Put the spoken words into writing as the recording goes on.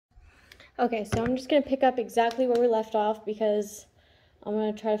Okay, so I'm just going to pick up exactly where we left off because I'm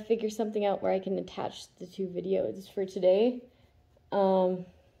going to try to figure something out where I can attach the two videos for today. I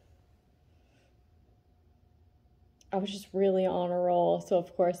was just really on a roll, so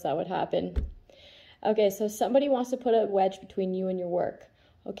of course that would happen. Okay, so somebody wants to put a wedge between you and your work.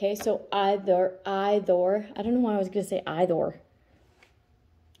 Okay, so either, I don't know why I was going to say either.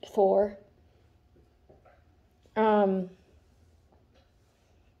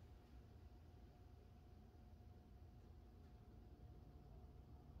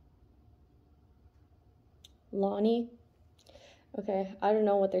 Lonnie. Okay, I don't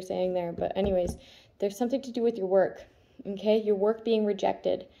know what they're saying there, but anyways, there's something to do with your work. Okay, your work being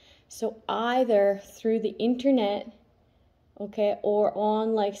rejected. So either through the internet, okay, or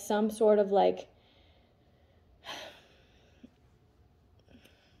on like some sort of like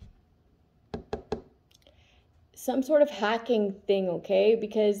some sort of hacking thing, okay?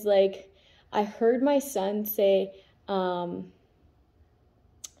 Because like I heard my son say, what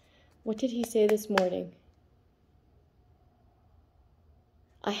did he say this morning?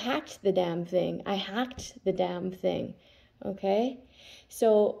 I hacked the damn thing. I hacked the damn thing. Okay?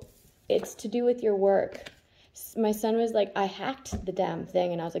 So it's to do with your work. My son was like, I hacked the damn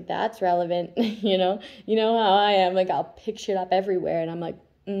thing. And I was like, that's relevant. You know how I am. Like, I'll pick shit up everywhere. And I'm like,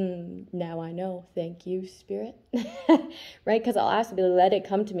 now I know. Thank you, Spirit. Right? Because I'll ask to be, let it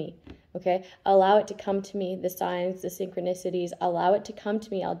come to me. Okay, allow it to come to me, the signs, the synchronicities, allow it to come to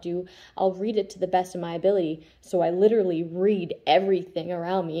me. I'll read it to the best of my ability. So I literally read everything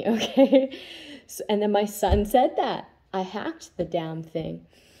around me, okay? So, and then my son said that. I hacked the damn thing,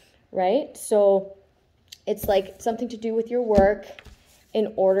 right? So it's like something to do with your work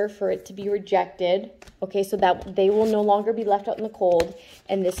in order for it to be rejected, okay? So that they will no longer be left out in the cold.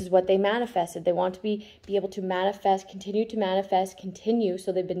 And this is what they manifested. They want to be able to manifest, continue.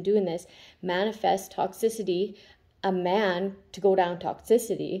 So they've been doing this, manifest toxicity, a man to go down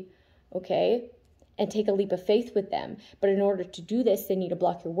toxicity, okay? And take a leap of faith with them. But in order to do this, they need to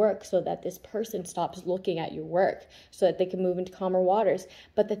block your work so that this person stops looking at your work so that they can move into calmer waters.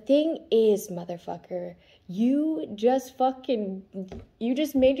 But the thing is, motherfucker, you just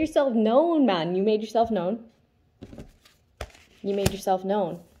made yourself known, man. You made yourself known. You made yourself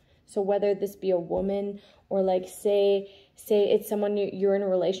known. So whether this be a woman or like say it's someone you're in a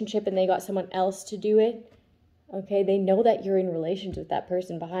relationship and they got someone else to do it, okay? They know that you're in relations with that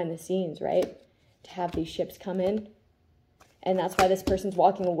person behind the scenes, right? To have these ships come in. And that's why this person's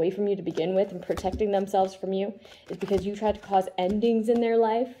walking away from you to begin with and protecting themselves from you, is because you tried to cause endings in their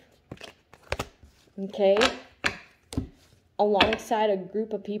life. Okay? Alongside a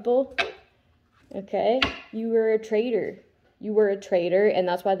group of people. Okay? You were a traitor. You were a traitor, and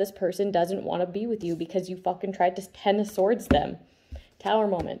that's why this person doesn't want to be with you, because you fucking tried to 10 of swords them. Tower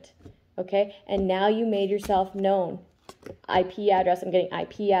moment. Okay? And now you made yourself known. IP address. I'm getting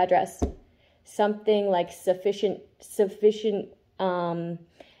IP address. Something like sufficient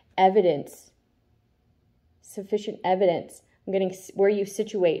evidence. Sufficient evidence. I'm getting where you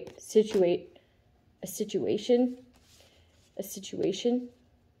situate a situation.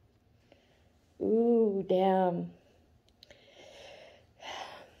 Ooh, damn.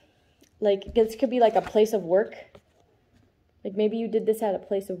 Like, this could be like a place of work. Like, maybe you did this at a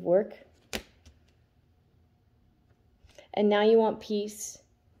place of work. And now you want peace.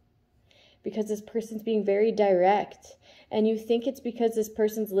 Because this person's being very direct. And you think it's because this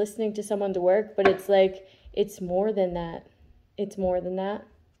person's listening to someone to work, but it's like, it's more than that. It's more than that.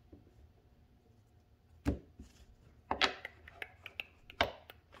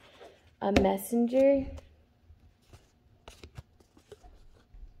 A messenger.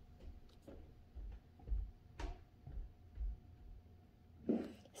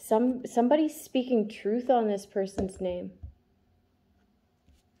 Somebody's speaking truth on this person's name.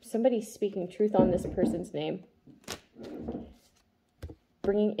 Somebody's speaking truth on this person's name.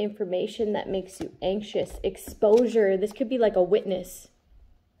 Bringing information that makes you anxious. Exposure. This could be like a witness.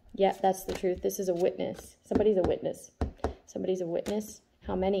 Yeah, that's the truth. This is a witness. Somebody's a witness. Somebody's a witness.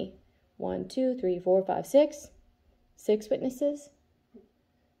 How many? 1, 2, 3, 4, 5, 6. 6 witnesses.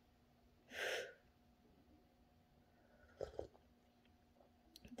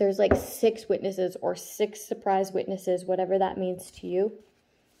 There's like 6 witnesses or 6 surprise witnesses, whatever that means to you.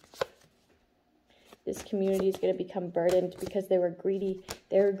 This community is going to become burdened because they were greedy.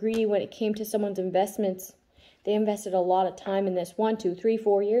 They were greedy when it came to someone's investments. They invested a lot of time in this. 1, 2, 3,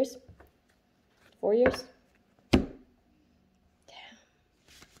 4 years. 4 years. Damn.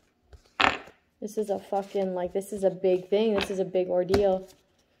 This is a fucking, like, this is a big thing. This is a big ordeal.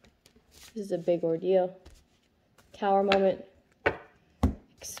 This is a big ordeal. Tower moment.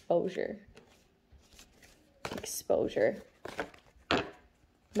 Exposure. exposure.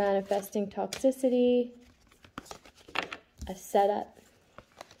 Manifesting toxicity, a setup.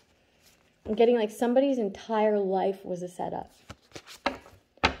 I'm getting like somebody's entire life was a setup.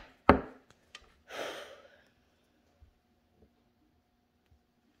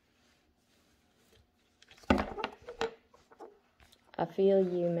 I feel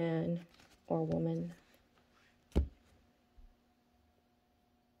you, man or woman.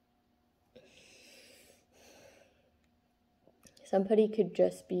 Somebody could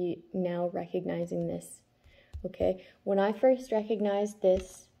just be now recognizing this, okay? When I first recognized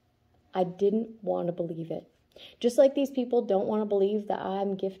this, I didn't want to believe it. Just like these people don't want to believe that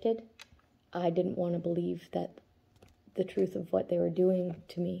I'm gifted, I didn't want to believe that the truth of what they were doing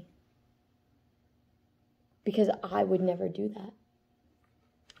to me. Because I would never do that.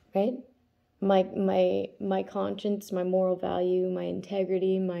 Right? My conscience, my moral value, my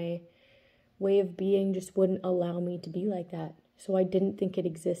integrity, my way of being just wouldn't allow me to be like that. So I didn't think it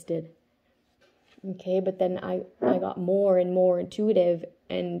existed. Okay, but then I got more and more intuitive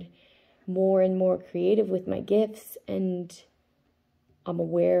and more creative with my gifts, and I'm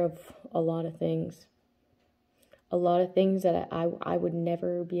aware of a lot of things. A lot of things that I would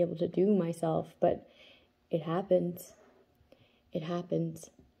never be able to do myself, but it happens. It happens.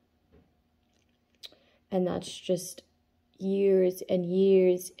 And that's just years and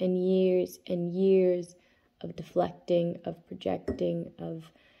years and years and years of deflecting, of projecting,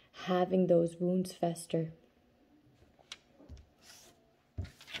 of having those wounds fester.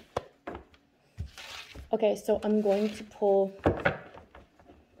 Okay, so I'm going to pull, I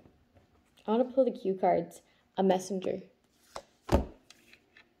want to pull the cue cards, a messenger.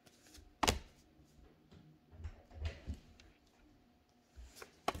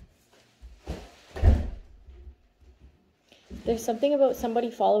 There's something about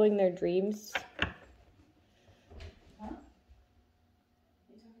somebody following their dreams.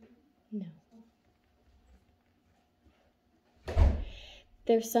 No.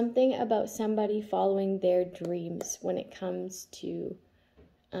 There's something about somebody following their dreams when it comes to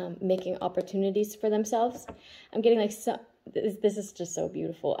making opportunities for themselves. I'm getting like this is just so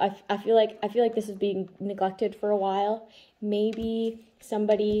beautiful. I feel like this is being neglected for a while. Maybe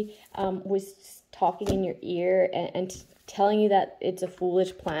somebody was talking in your ear and telling you that it's a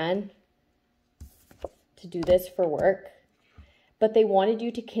foolish plan to do this for work, but they wanted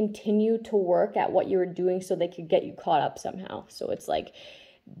you to continue to work at what you were doing so they could get you caught up somehow. So it's like,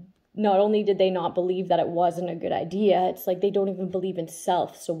 not only did they not believe that it wasn't a good idea, it's like they don't even believe in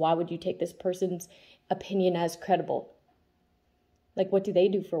self. So why would you take this person's opinion as credible? Like, what do they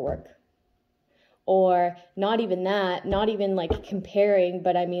do for work? Or not even that, not even like comparing,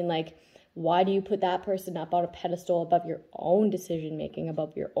 but I mean like, why do you put that person up on a pedestal above your own decision making,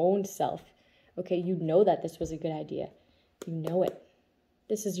 above your own self? Okay, you know that this was a good idea. You know it.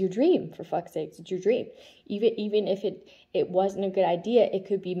 This is your dream, for fuck's sakes. It's your dream. Even if it wasn't a good idea, it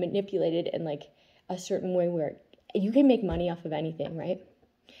could be manipulated in like a certain way where you can make money off of anything, right?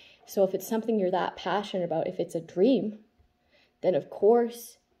 So if it's something you're that passionate about, if it's a dream, then of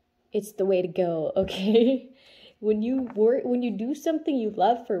course it's the way to go, okay? When you do something you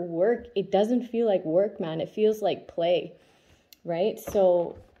love for work, it doesn't feel like work, man. It feels like play, right?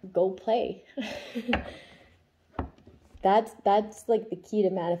 So go play. That's like the key to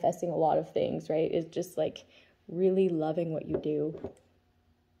manifesting a lot of things, right? Is just like really loving what you do.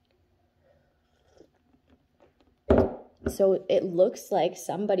 So it looks like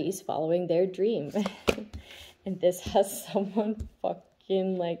somebody's following their dream. And this has someone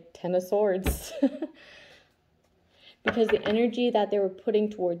fucking like 10 of swords. Because the energy that they were putting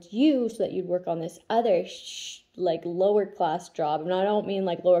towards you so that you'd work on this other like lower class job. And I don't mean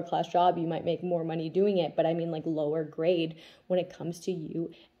like lower class job, you might make more money doing it, but I mean like lower grade when it comes to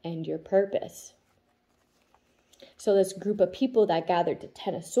you and your purpose. So this group of people that gathered to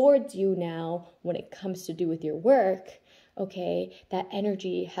 10 of swords you now, when it comes to do with your work, okay, that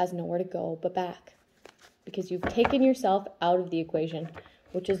energy has nowhere to go but back. Because you've taken yourself out of the equation,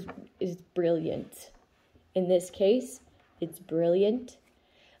 which is brilliant. In this case, it's brilliant.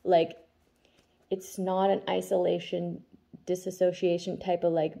 Like, it's not an isolation, disassociation type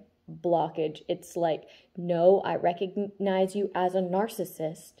of like blockage. It's like, no, I recognize you as a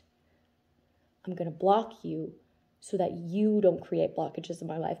narcissist. I'm going to block you so that you don't create blockages in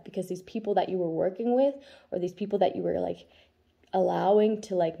my life, because these people that you were working with, or these people that you were like allowing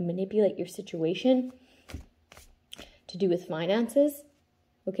to like manipulate your situation to do with finances,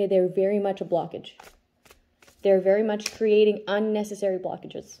 okay, they're very much a blockage. They're very much creating unnecessary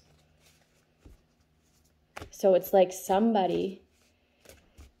blockages. So it's like somebody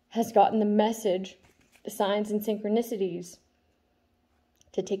has gotten the message signs and synchronicities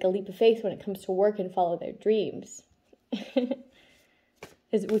to take a leap of faith when it comes to work and follow their dreams,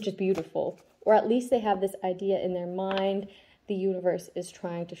 which is beautiful. Or at least they have this idea in their mind. The universe is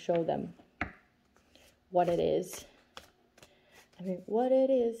trying to show them what it is. I mean, what it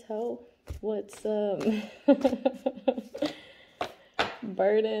is, ho? What's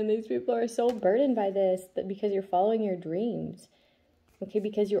burden? These people are so burdened by this, that because you're following your dreams. Okay,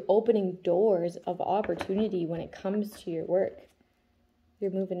 because you're opening doors of opportunity when it comes to your work. You're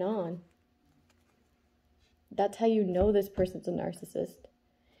moving on. That's how you know this person's a narcissist.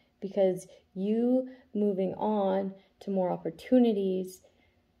 Because you moving on to more opportunities,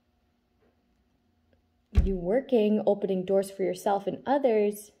 you working, opening doors for yourself and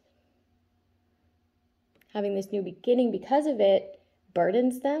others, having this new beginning because of it,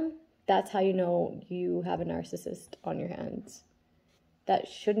 burdens them. That's how you know you have a narcissist on your hands. That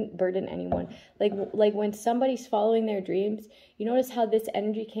shouldn't burden anyone. Like when somebody's following their dreams, you notice how this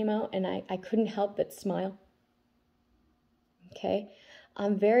energy came out and I couldn't help but smile. Okay?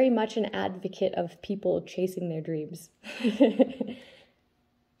 I'm very much an advocate of people chasing their dreams.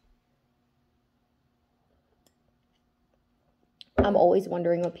 I'm always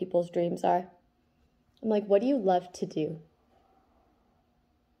wondering what people's dreams are. I'm like, what do you love to do?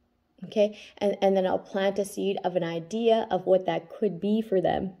 Okay, and then I'll plant a seed of an idea of what that could be for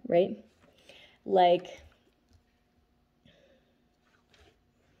them, right? Like,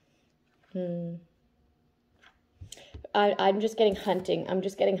 I'm just getting hunting. I'm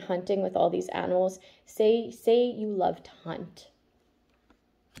just getting hunting with all these animals. Say you love to hunt.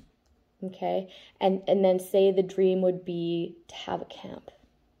 Okay, and then say the dream would be to have a camp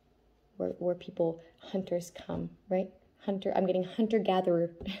where people, hunters come, right? Hunter, I'm getting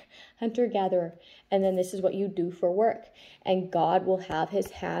hunter-gatherer, hunter-gatherer. And then this is what you do for work. And God will have his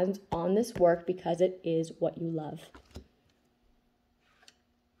hands on this work because it is what you love.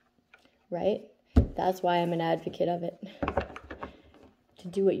 Right? That's why I'm an advocate of it. To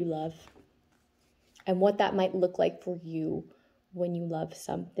do what you love. And what that might look like for you when you love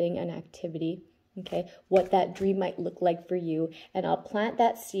something, an activity. Okay? What that dream might look like for you. And I'll plant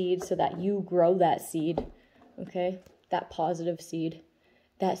that seed so that you grow that seed. Okay? That positive seed,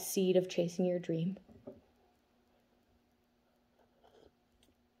 that seed of chasing your dream.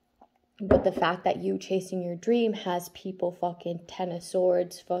 But the fact that you chasing your dream has people fucking 10 of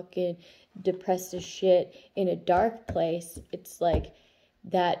swords, fucking depressed as shit in a dark place, it's like,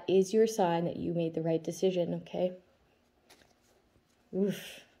 that is your sign that you made the right decision, okay?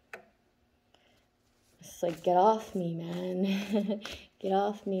 Oof. It's like, get off me, man. Get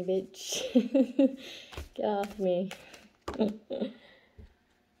off me, bitch. Get off me.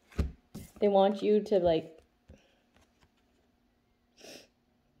 They want you to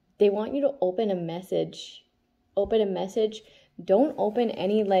they want you to open a message. Open a message. Don't open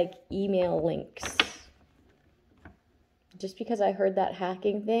any email links. Just because I heard that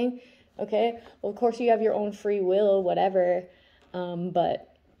hacking thing, okay? Well, of course you have your own free will, whatever.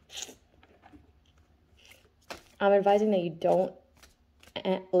 But I'm advising that you don't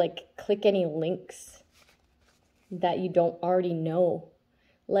click any links that you don't already know.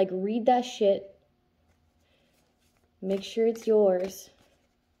 Read that shit. Make sure it's yours.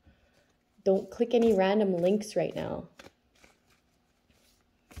 Don't click any random links right now.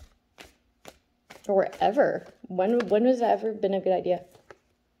 Or ever. When has that ever been a good idea?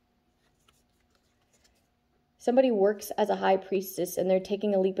 Somebody works as a high priestess and they're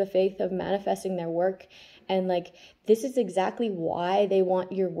taking a leap of faith of manifesting their work. And this is exactly why they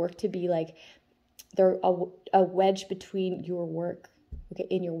want your work to be they're a wedge between your work, okay,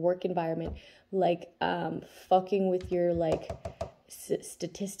 in your work environment, fucking with your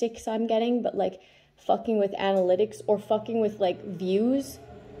statistics I'm getting, but fucking with analytics or fucking with views.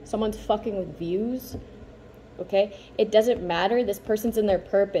 Someone's fucking with views, okay? It doesn't matter. This person's in their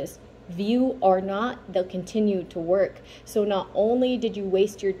purpose. View or not, they'll continue to work. So not only did you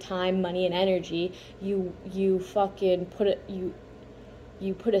waste your time, money, and energy, you fucking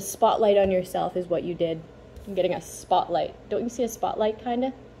you put a spotlight on yourself is what you did. I'm getting a spotlight. Don't you see a spotlight, kind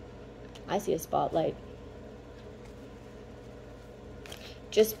of? I see a spotlight.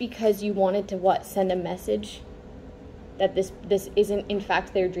 Just because you wanted to, send a message that this isn't, in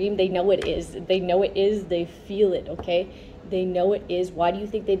fact, their dream. They know it is. They know it is. They feel it, okay? They know it is. Why do you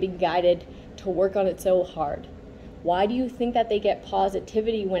think they've been guided to work on it so hard? Why do you think that they get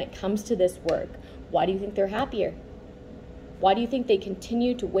positivity when it comes to this work? Why do you think they're happier? Why do you think they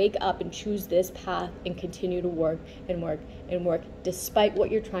continue to wake up and choose this path and continue to work and work and work despite what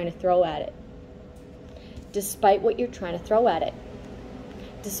you're trying to throw at it? Despite what you're trying to throw at it.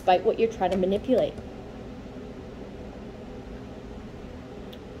 Despite what you're trying to manipulate.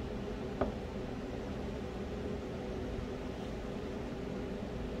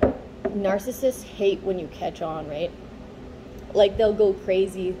 narcissists hate when you catch on, right? Like, they'll go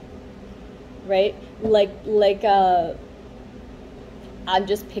crazy, right? I'm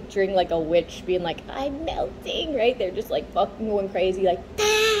just picturing like a witch being like, I'm melting, right? They're just like fucking going crazy, like,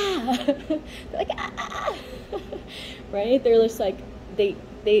 ah! They're like, ah! Right? They're just like, they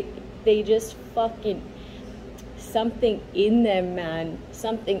just fucking, something in them, man,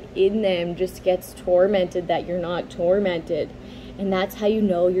 something in them just gets tormented that you're not tormented. And that's how you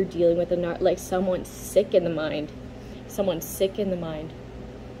know you're dealing with like someone sick in the mind. Someone sick in the mind.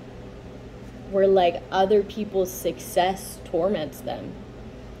 Where like other people's success torments them.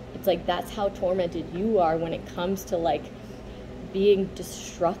 It's like that's how tormented you are when it comes to like being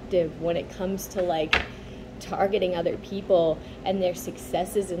destructive, when it comes to like targeting other people and their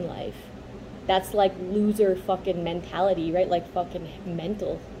successes in life. That's like loser fucking mentality, right? Like fucking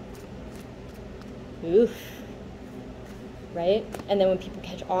mental. Oof. Right? And then when people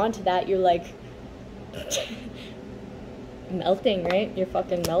catch on to that, you're like melting, right? You're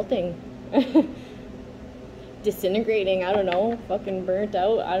fucking melting. Disintegrating, I don't know. Fucking burnt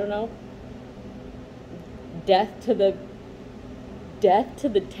out, I don't know. Death to the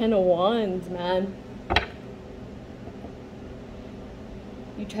 10 of Wands, man.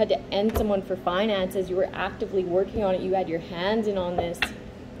 You tried to end someone for finances. You were actively working on it. You had your hands in on this.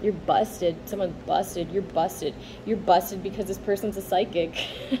 You're busted. Someone's busted. You're busted. You're busted because this person's a psychic.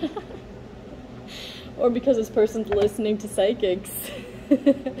 Or because this person's listening to psychics.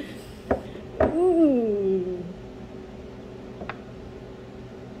 Ooh.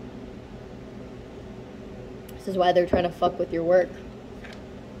 This is why they're trying to fuck with your work.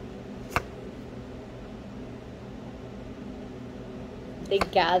 They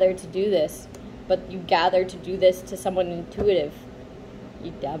gather to do this, but you gather to do this to someone intuitive.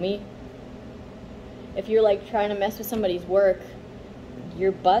 You dummy. If you're like trying to mess with somebody's work,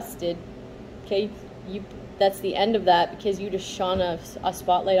 you're busted. Okay, that's the end of that, because you just shone a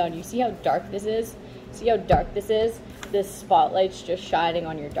spotlight on you. See how dark this is? See how dark this is? This spotlight's just shining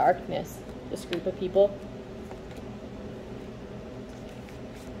on your darkness. This group of people.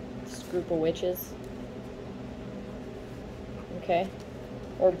 This group of witches. Okay?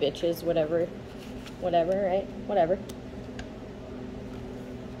 Or bitches, whatever. Whatever, right? Whatever.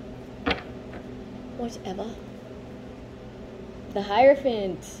 Whatever. The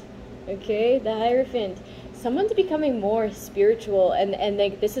Hierophant. Okay? The Hierophant. Someone's becoming more spiritual, and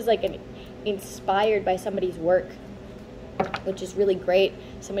like this is like inspired by somebody's work, which is really great.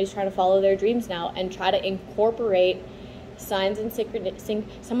 Somebody's trying to follow their dreams now and try to incorporate signs and synchronicity.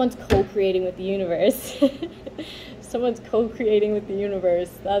 Someone's co-creating with the universe. Someone's co-creating with the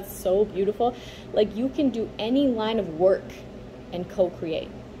universe. That's so beautiful. Like, you can do any line of work and co-create.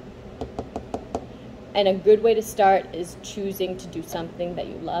 And a good way to start is choosing to do something that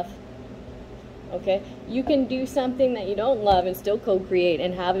you love. Okay? You can do something that you don't love and still co-create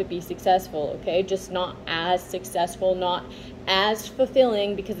and have it be successful, okay? Just not as successful, not as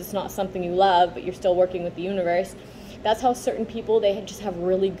fulfilling, because it's not something you love, but you're still working with the universe. That's how certain people, they just have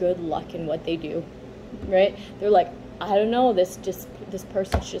really good luck in what they do, right? They're like, I don't know, this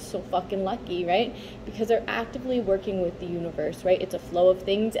person's just so fucking lucky, right? Because they're actively working with the universe, right? It's a flow of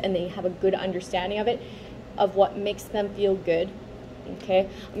things, and they have a good understanding of it, of what makes them feel good. Okay,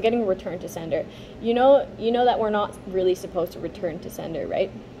 I'm getting a return to sender. You know that we're not really supposed to return to sender,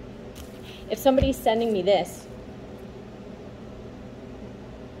 right? If somebody's sending me this,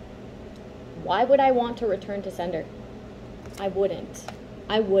 why would I want to return to sender? I wouldn't.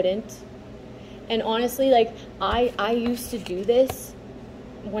 And honestly, like, I used to do this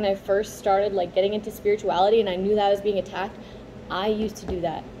when I first started, like, getting into spirituality, and I knew that I was being attacked. I used to do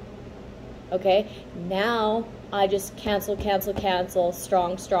that. Okay? Now I just cancel, strong, cancel,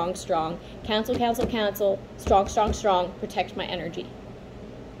 strong, protect my energy.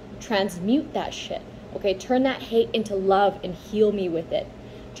 Transmute that shit. Okay? Turn that hate into love and heal me with it.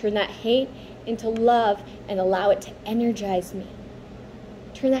 Turn that hate into love and allow it to energize me.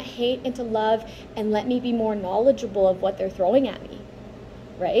 Turn that hate into love and let me be more knowledgeable of what they're throwing at me.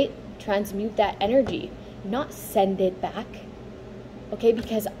 Right? Transmute that energy, not send it back. Okay?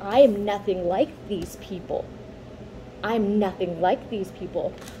 Because I am nothing like these people. I'm nothing like these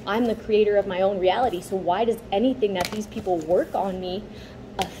people. I'm the creator of my own reality. So why does anything that these people work on me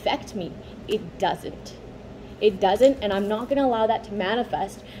affect me? It doesn't. It doesn't, and I'm not going to allow that to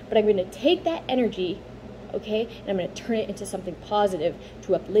manifest, but I'm going to take that energy, okay, and I'm going to turn it into something positive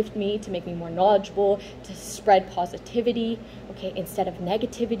to uplift me, to make me more knowledgeable, to spread positivity, okay, instead of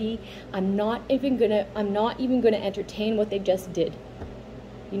negativity. I'm not even going to entertain what they just did.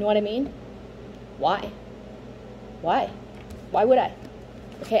 You know what I mean? Why? Why would I?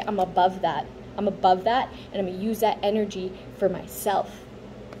 Okay, I'm above that. I'm above that, and I'm going to use that energy for myself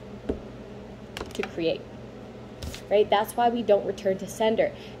to create. Right? That's why we don't return to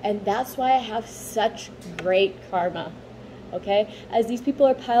sender. And that's why I have such great karma. Okay? As these people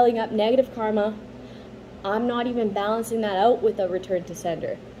are piling up negative karma, I'm not even balancing that out with a return to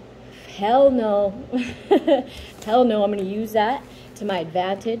sender. Hell no. Hell no. I'm going to use that to my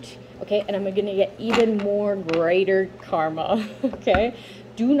advantage. Okay? And I'm going to get even more greater karma. Okay?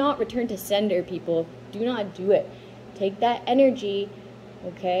 Do not return to sender, people. Do not do it. Take that energy,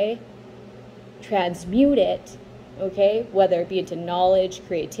 okay? Transmute it, okay? Whether it be into knowledge,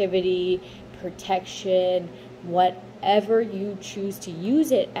 creativity, protection, whatever you choose to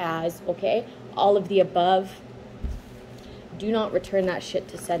use it as, okay? All of the above. Do not return that shit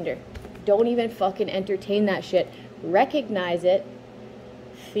to sender. Don't even fucking entertain that shit. Recognize it,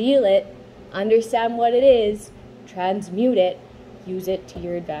 feel it, understand what it is, transmute it, use it to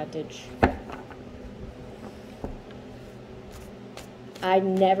your advantage. I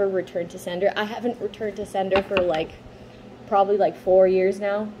never returned to sender. I haven't returned to sender for probably 4 years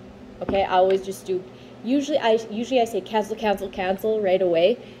now. Okay, I always just do. Usually I say cancel, cancel, cancel right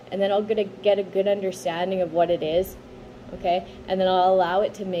away, and then I'll get a good understanding of what it is. Okay, and then I'll allow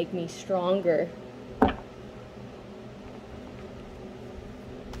it to make me stronger.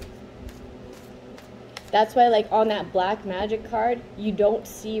 That's why, on that black magic card, you don't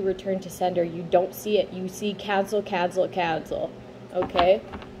see return to sender. You don't see it. You see cancel, cancel, cancel. Okay?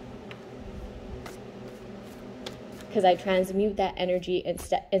 Because I transmute that energy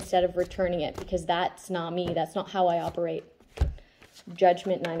instead of returning it. Because that's not me. That's not how I operate.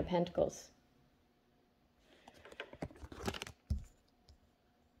 Judgment, Nine of Pentacles.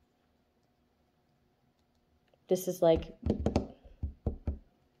 This is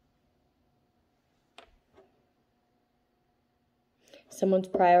someone's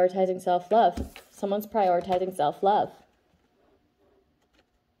prioritizing self-love. Someone's prioritizing self-love.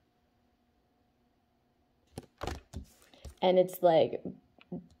 And it's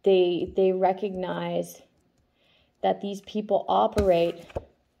they recognize that these people operate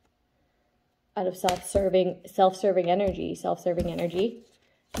out of self-serving energy.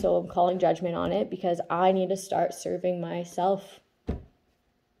 So I'm calling judgment on it because I need to start serving myself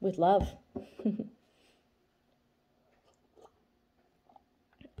with love.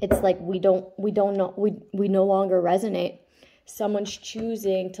 It's we no longer resonate. Someone's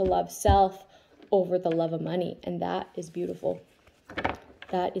choosing to love self over the love of money, and that is beautiful.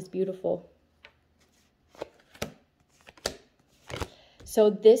 That is beautiful.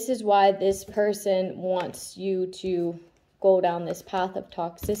 So this is why this person wants you to go down this path of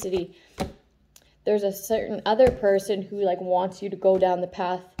toxicity. There's a certain other person who wants you to go down the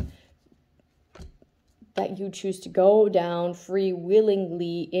path that you choose to go down free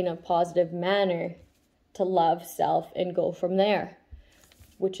willingly in a positive manner to love self and go from there,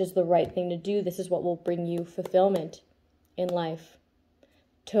 which is the right thing to do. This is what will bring you fulfillment in life.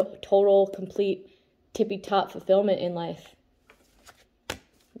 Total, complete, tippy-top fulfillment in life.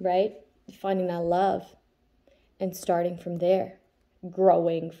 Right? Finding that love and starting from there,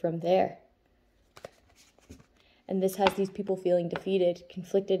 growing from there. And this has these people feeling defeated,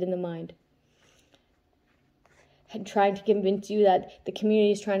 conflicted in the mind. And trying to convince you that the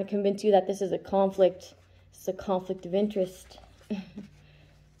community is trying to convince you that this is a conflict. It's a conflict of interest.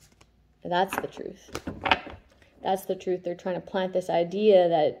 That's the truth. That's the truth. They're trying to plant this idea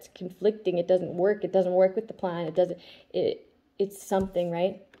that it's conflicting. It doesn't work. It doesn't work with the plan. It's something,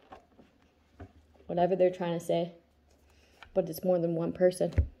 right? Whatever they're trying to say. But it's more than one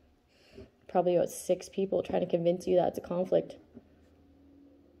person. Probably about 6 people trying to convince you that it's a conflict.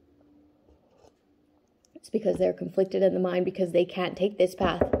 It's because they're conflicted in the mind because they can't take this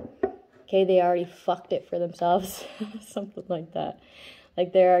path. Okay, they already fucked it for themselves. Something like that.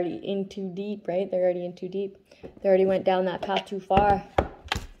 They're already in too deep, right? They're already in too deep. They already went down that path too far.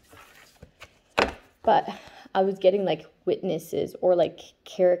 But I was getting witnesses or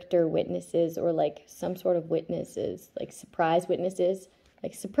character witnesses or some sort of witnesses, surprise witnesses.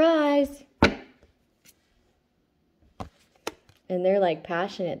 Surprise! And they're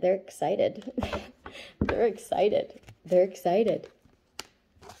passionate. They're excited. They're excited. They're excited.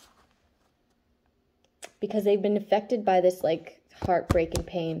 Because they've been affected by this heartbreak and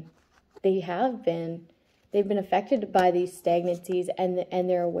pain. They have been. They've been affected by these stagnancies and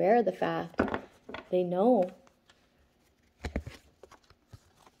they're aware of the fact. They know.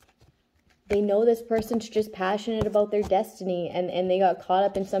 They know this person's just passionate about their destiny and they got caught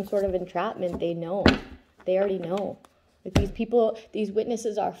up in some sort of entrapment. They know. They already know. These people, these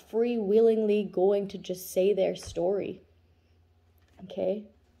witnesses are free willingly going to just say their story. okay?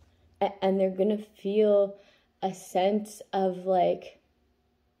 And they're going to feel a sense of like,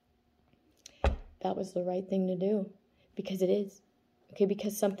 that was the right thing to do, because it is, okay?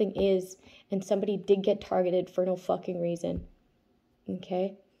 Because something is, and somebody did get targeted for no fucking reason,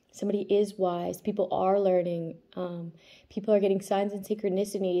 okay? Somebody is wise. People are learning. People are getting signs and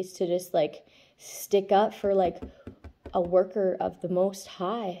synchronicities to just like stick up for like a worker of the Most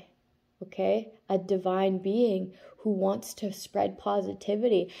High, okay? A divine being who wants to spread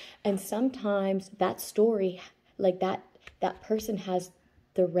positivity. And sometimes that story, like that person has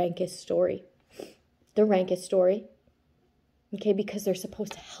the rankest story. The rankest story, okay? Because they're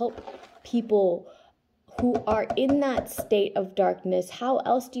supposed to help people who are in that state of darkness. How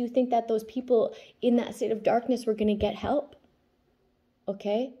else do you think that those people in that state of darkness were going to get help?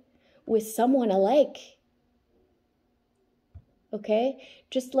 Okay? With someone alike. Okay?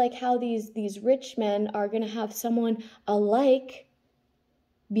 Just like how these rich men are going to have someone alike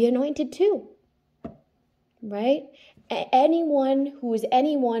be anointed too. Right? Anyone who is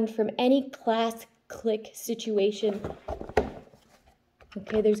anyone from any class, clique situation,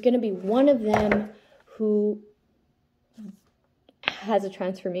 okay, there's going to be one of them who has a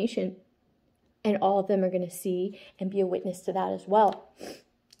transformation, and all of them are going to see and be a witness to that as well.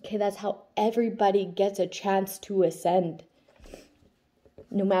 Okay, that's how everybody gets a chance to ascend.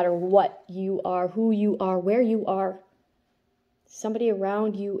 No matter what you are, who you are, where you are, somebody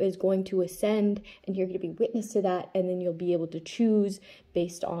around you is going to ascend, and you're going to be witness to that, and then you'll be able to choose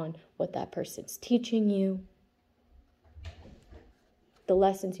based on what that person's teaching you, the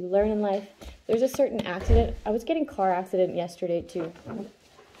lessons you learn in life. There's a certain accident. I was getting car accident yesterday too,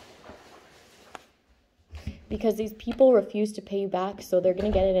 because these people refuse to pay you back, so they're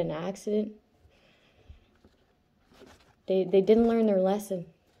going to get in an accident. They didn't learn their lesson.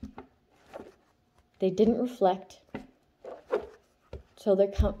 They didn't reflect. So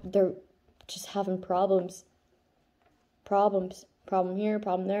they're just having problems. Problems. Problem here,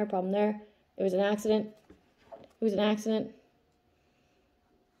 problem there, problem there. It was an accident. It was an accident.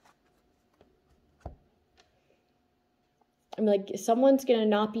 I'm like, someone's going to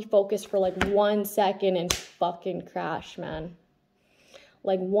not be focused for like 1 second and fucking crash, man.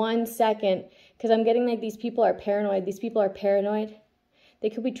 Like 1 second. Because I'm getting like these people are paranoid. These people are paranoid.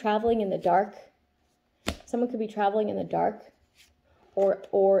 They could be traveling in the dark. Someone could be traveling in the dark.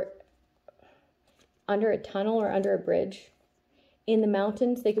 Or under a tunnel or under a bridge. In the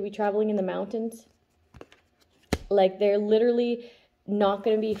mountains. They could be traveling in the mountains. Like they're literally not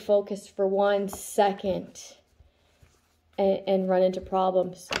going to be focused for 1 second. And run into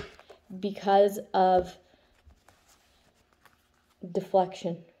problems because of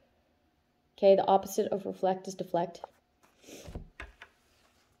deflection. Okay, the opposite of reflect is deflect.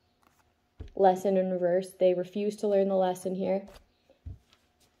 Lesson in reverse. They refuse to learn the lesson here.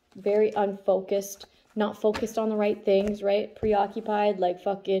 Very unfocused, not focused on the right things, right? Preoccupied, like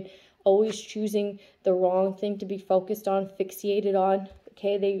fucking always choosing the wrong thing to be focused on, fixated on.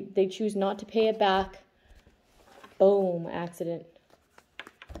 Okay, they choose not to pay it back. Boom, accident.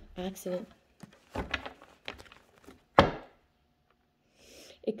 Accident.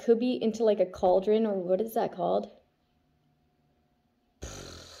 It could be into like a cauldron, or what is that called?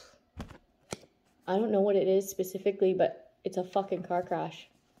 I don't know what it is specifically, but it's a fucking car crash.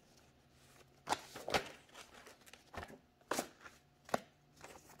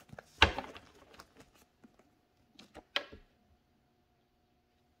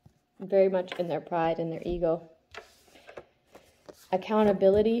 Very much in their pride and their ego.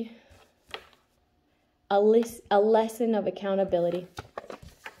 Accountability, a lesson of accountability.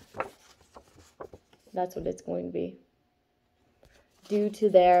 That's what it's going to be. Due to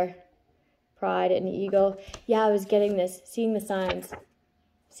their pride and ego. Yeah, I was getting this, seeing the signs.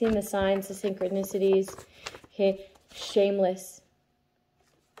 Seeing the signs, the synchronicities. Okay, shameless.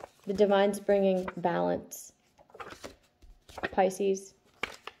 The divine's bringing balance. Pisces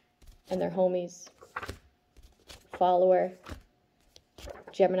and their homies. Follower.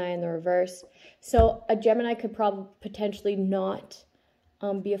 Gemini in the reverse. So a Gemini could probably potentially not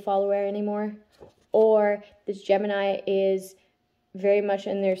be a follower anymore. Or this Gemini is very much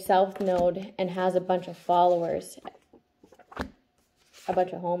in their south node and has a bunch of followers. A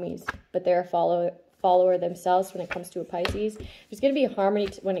bunch of homies. But they're a follower themselves when it comes to a Pisces. There's going to be a harmony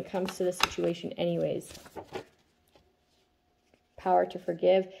when it comes to the situation anyways. Power to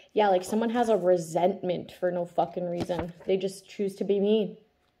forgive. Yeah, like someone has a resentment for no fucking reason. They just choose to be mean.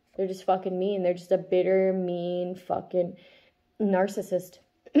 They're just fucking mean. They're just a bitter, mean, fucking narcissist.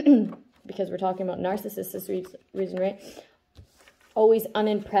 Because we're talking about narcissists this reason, right? Always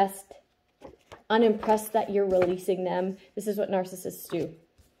unimpressed unimpressed that you're releasing them. This is what narcissists do.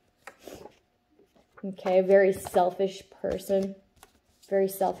 Okay, very selfish person. Very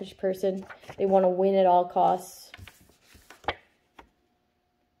selfish person. They want to win at all costs.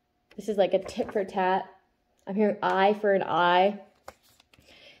 This is like a tit for tat. I'm hearing eye for an eye.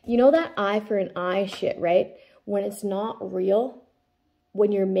 You know that eye for an eye shit, right? When it's not real,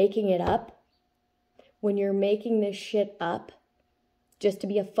 when you're making it up, when you're making this shit up just to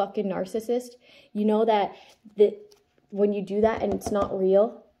be a fucking narcissist, you know that when you do that and it's not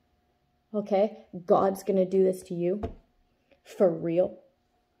real, okay, God's gonna do this to you for real,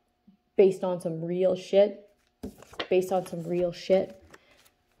 based on some real shit, based on some real shit.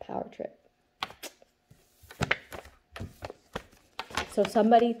 Power trip. So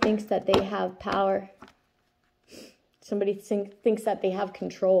somebody thinks that they have power. Somebody thinks that they have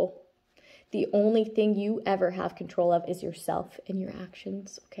control. The only thing you ever have control of is yourself and your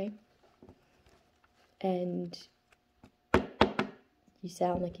actions, okay? And you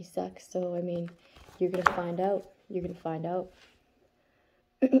sound like you suck, so, I mean, you're going to find out. You're going to find out.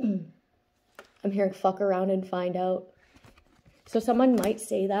 I'm hearing fuck around and find out. So someone might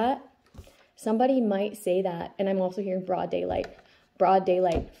say that. Somebody might say that. And I'm also hearing broad daylight. Broad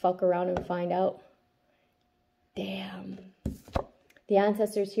daylight, fuck around and find out. Damn. The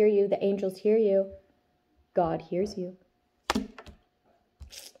ancestors hear you. The angels hear you. God hears you.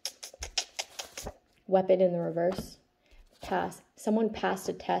 Weapon in the reverse. Pass. Someone passed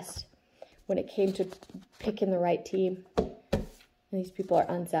a test when it came to picking the right team. And these people are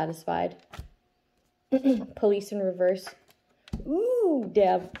unsatisfied. Police in reverse. Ooh,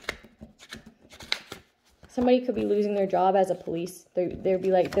 damn. Somebody could be losing their job as a police. They're gonna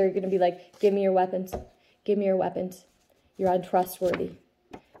be like, give me your weapons. Give me your weapons. You're untrustworthy.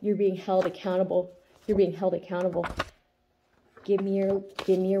 You're being held accountable. You're being held accountable. Give me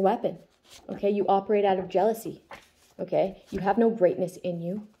your weapon. Okay, you operate out of jealousy. Okay, you have no greatness in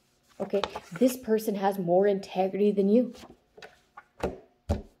you. Okay, this person has more integrity than you.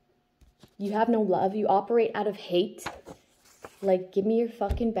 You have no love. You operate out of hate. Like, give me your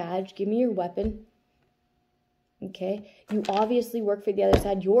fucking badge. Give me your weapon. Okay? You obviously work for the other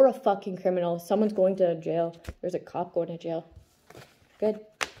side. You're a fucking criminal. Someone's going to jail. There's a cop going to jail. Good.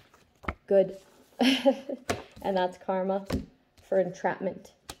 Good. And that's karma for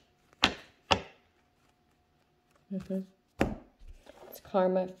entrapment. It's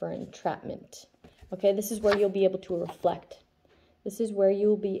karma for entrapment. Okay? This is where you'll be able to reflect. This is where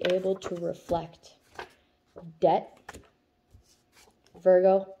you'll be able to reflect. Debt.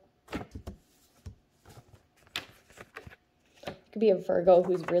 Virgo. Could be a Virgo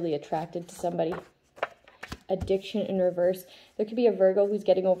who's really attracted to somebody. Addiction in reverse. There could be a Virgo who's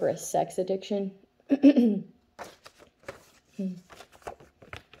getting over a sex addiction. There's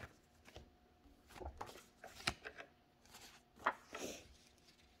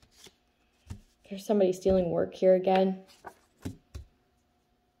somebody stealing work here again.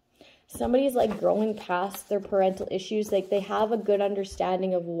 Somebody's like growing past their parental issues. Like they have a good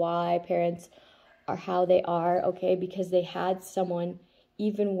understanding of why parents are how they are, okay? Because they had someone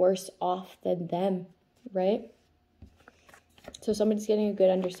even worse off than them, right? So somebody's getting a good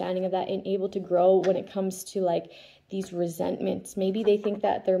understanding of that and able to grow when it comes to like these resentments. Maybe they think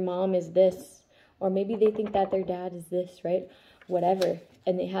that their mom is this, or maybe they think that their dad is this, right? Whatever.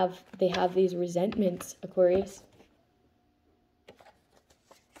 And they have these resentments, Aquarius.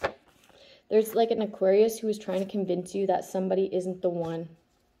 There's like an Aquarius who is trying to convince you that somebody isn't the one,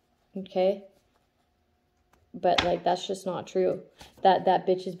 okay? But like that's just not true. That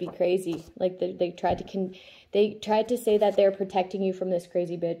bitches be crazy. Like they tried to say that they're protecting you from this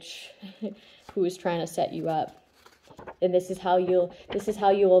crazy bitch who is trying to set you up. And this is how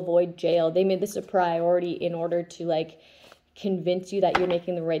you'll avoid jail. They made this a priority in order to like convince you that you're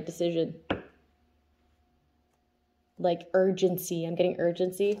making the right decision. Like urgency. I'm getting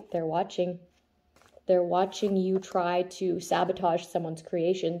urgency. They're watching. They're watching you try to sabotage someone's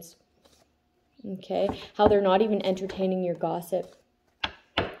creations. Okay? How they're not even entertaining your gossip.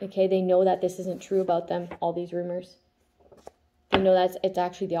 Okay? They know that this isn't true about them, all these rumors. They know that it's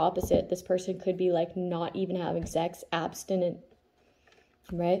actually the opposite. This person could be like not even having sex, abstinent.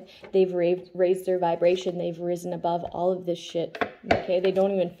 Right? They've raised their vibration. They've risen above all of this shit. Okay? They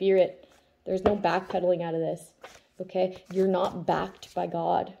don't even fear it. There's no backpedaling out of this. Okay? You're not backed by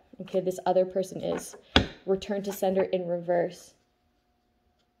God. Okay? This other person is. Return to sender in reverse.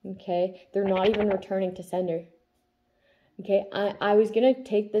 Okay? They're not even returning to sender. Okay? I was going to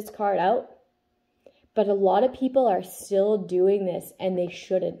take this card out, but a lot of people are still doing this and they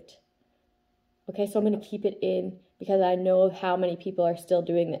shouldn't. Okay? So I'm going to keep it in because I know how many people are still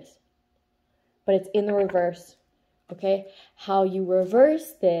doing this. but it's in the reverse, okay? How you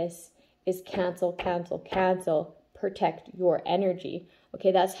reverse this is cancel, cancel, cancel, protect your energy,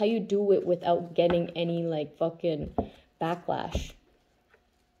 okay? That's how you do it without getting any, like, fucking backlash.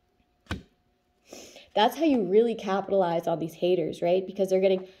 That's how you really capitalize on these haters, right? Because they're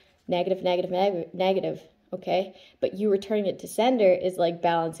getting negative, negative, negative, okay? But you returning it to sender is like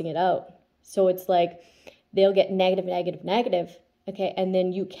balancing it out. So it's like they'll get negative, negative, negative, okay? And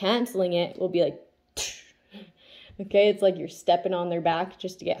then you canceling it will be like, okay? It's like you're stepping on their back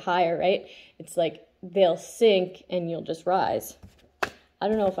just to get higher, right? It's like they'll sink and you'll just rise. I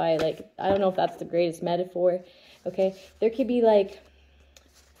don't know if that's the greatest metaphor, okay? There could be like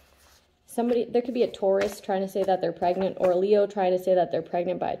there could be a Taurus trying to say that they're pregnant, or a Leo trying to say that they're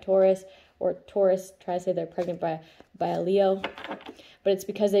pregnant by a Taurus, or Taurus trying to say they're pregnant by a Leo. But it's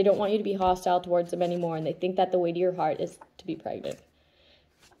because they don't want you to be hostile towards them anymore, and they think that the way to your heart is to be pregnant.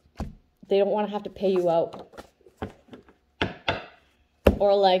 They don't want to have to pay you out.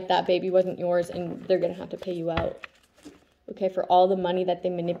 Or like that baby wasn't yours and they're going to have to pay you out. Okay, for all the money that they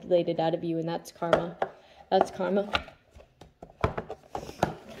manipulated out of you, and that's karma. That's karma.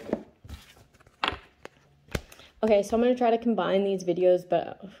 Okay, so I'm going to try to combine these videos,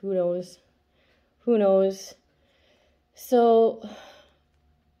 but who knows? Who knows? So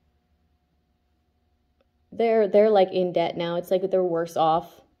they're like in debt now. It's like they're worse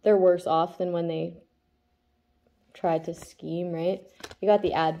off. They're worse off than when they tried to scheme, right? You got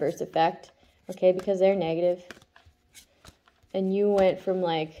the adverse effect, okay, because they're negative. And you went from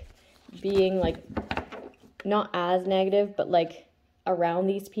like being like not as negative, but like around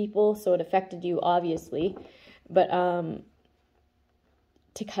these people, so it affected you obviously. But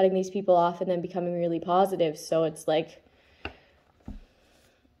to cutting these people off and then becoming really positive. So it's like,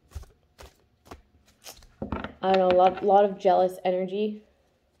 I don't know, a lot of jealous energy.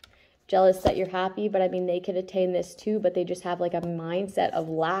 Jealous that you're happy, but I mean, they could attain this too, but they just have like a mindset of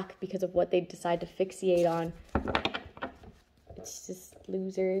lack because of what they decide to fixate on. It's just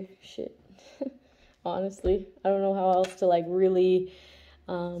loser shit. Honestly, I don't know how else to like really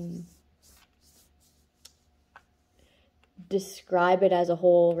describe it as a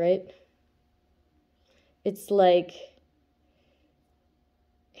whole, right? It's like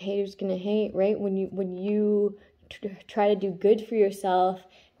haters gonna hate, right? When you try to do good for yourself,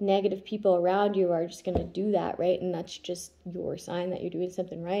 negative people around you are just gonna do that, right? And that's just your sign that you're doing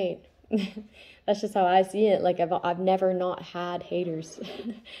something right. That's just how I see it. Like I've never not had haters.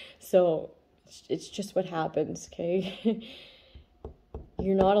 So it's just what happens, okay?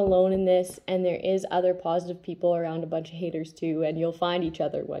 You're not alone in this, and there is other positive people around a bunch of haters too, and you'll find each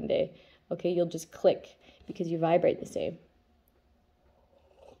other one day, okay? You'll just click because you vibrate the same.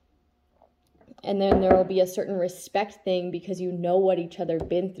 And then there will be a certain respect thing because you know what each other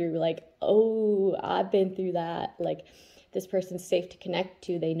been through. Like, oh, I've been through that. Like, this person's safe to connect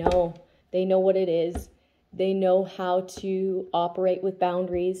to. They know what it is. They know how to operate with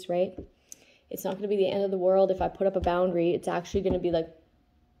boundaries, right? It's not going to be the end of the world if I put up a boundary. It's actually going to be like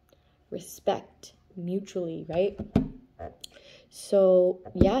respect mutually, right? So,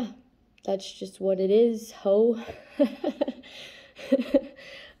 yeah, that's just what it is, ho.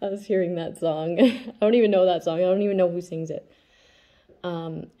 I was hearing that song. I don't even know that song. I don't even know who sings it.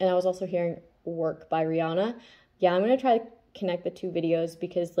 And I was also hearing Work by Rihanna. Yeah, I'm going to try to connect the two videos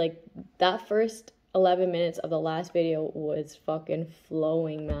because, like, that first 11 minutes of the last video was fucking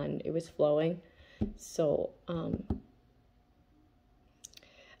flowing, man. It was flowing. So,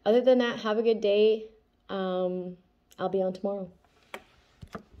 other than that, have a good day. I'll be on tomorrow.